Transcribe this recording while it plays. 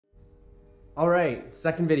Alright,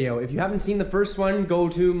 second video. If you haven't seen the first one, go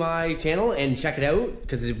to my channel and check it out,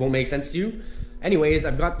 because it won't make sense to you. Anyways,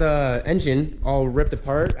 I've got the engine all ripped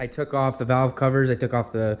apart. I took off the valve covers, I took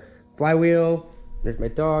off the flywheel, there's my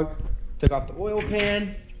dog, took off the oil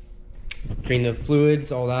pan, drained the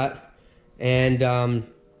fluids, all that. And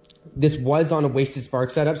this was on a wasted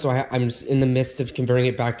spark setup, so I'm just in the midst of converting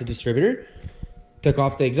it back to distributor. Took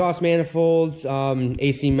off the exhaust manifolds,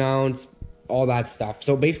 AC mounts, all that stuff.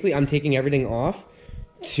 So basically I'm taking everything off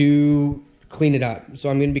to clean it up. So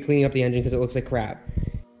I'm going to be cleaning up the engine because it looks like crap.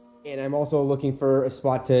 And I'm also looking for a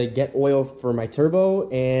spot to get oil for my turbo,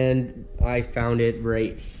 and I found it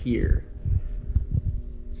right here.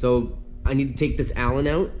 So I need to take this Allen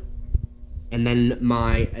out, and then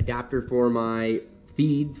my adapter for my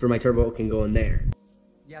feed for my turbo can go in there.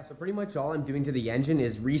 Yeah, so pretty much all I'm doing to the engine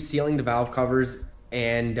is resealing the valve covers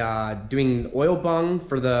and doing oil bung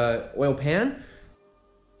for the oil pan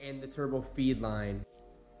and the turbo feed line,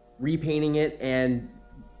 repainting it and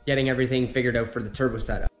getting everything figured out for the turbo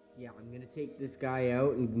setup. Yeah, I'm gonna take this guy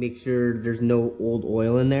out and make sure there's no old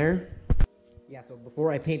oil in there. Yeah, so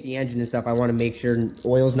before I paint the engine and stuff, I want to make sure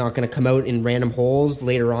oil's not gonna come out in random holes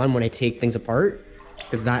later on when I take things apart,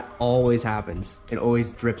 because that always happens. It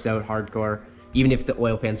always drips out hardcore, even if the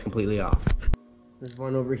oil pan's completely off. There's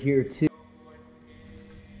one over here too.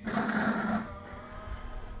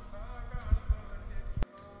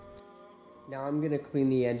 Now I'm gonna clean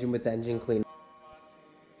the engine with engine cleaner.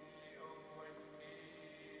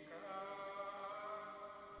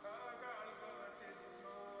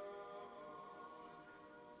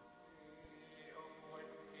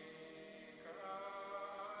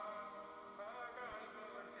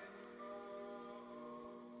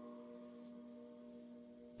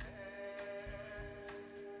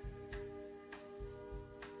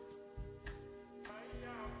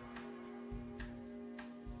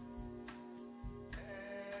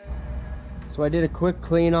 So I did a quick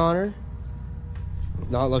clean on her.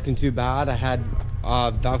 Not looking too bad. I had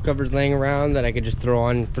valve covers laying around that I could just throw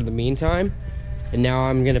on for the meantime. And now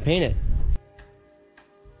I'm gonna paint it.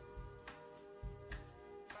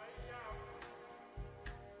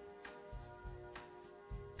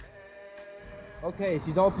 Okay,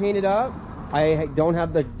 she's all painted up. I don't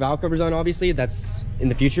have the valve covers on, obviously. That's in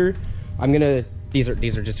the future. These are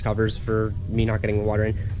just covers for me not getting water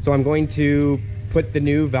in. So I'm going to put the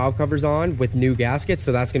new valve covers on with new gaskets,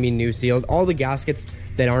 so that's gonna be new sealed. All the gaskets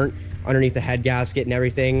that aren't underneath the head gasket and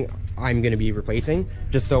everything, I'm gonna be replacing,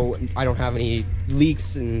 just so I don't have any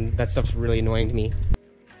leaks, and that stuff's really annoying to me.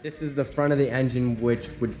 This is the front of the engine, which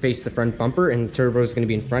would face the front bumper, and turbo is gonna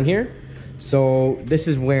be in front here. So this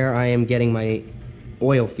is where I am getting my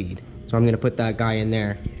oil feed. So I'm gonna put that guy in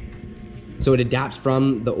there. So it adapts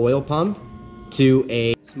from the oil pump to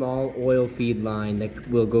a small oil feed line that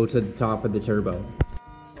will go to the top of the turbo.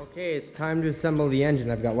 Okay, it's time to assemble the engine.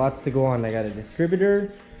 I've got lots to go on. I got a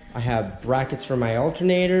distributor, I have brackets for my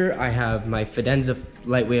alternator, I have my Fidenza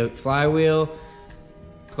lightweight flywheel,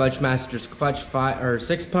 Clutchmaster's clutch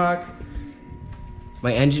 6-puck,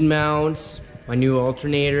 my engine mounts, my new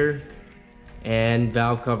alternator, and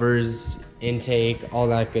valve covers, intake, all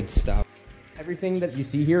that good stuff. Everything that you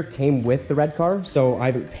see here came with the red car, so I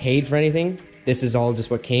haven't paid for anything. This is all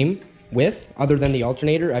just what came with, other than the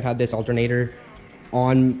alternator. I've had this alternator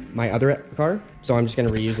on my other car, so I'm just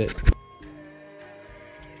gonna reuse it.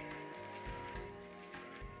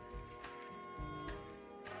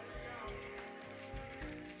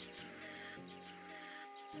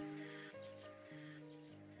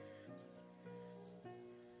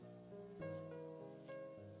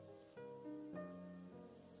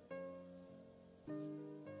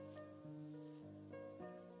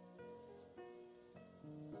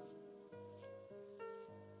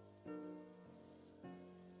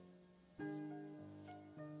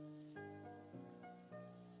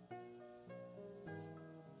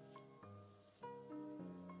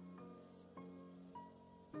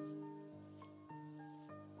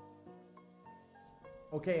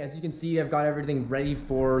 Okay, as you can see, I've got everything ready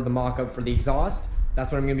for the mock-up for the exhaust.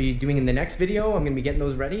 That's what I'm going to be doing in the next video. I'm going to be getting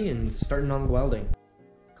those ready and starting on the welding.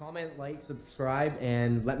 Comment, like, subscribe,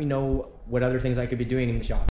 and let me know what other things I could be doing in the shop.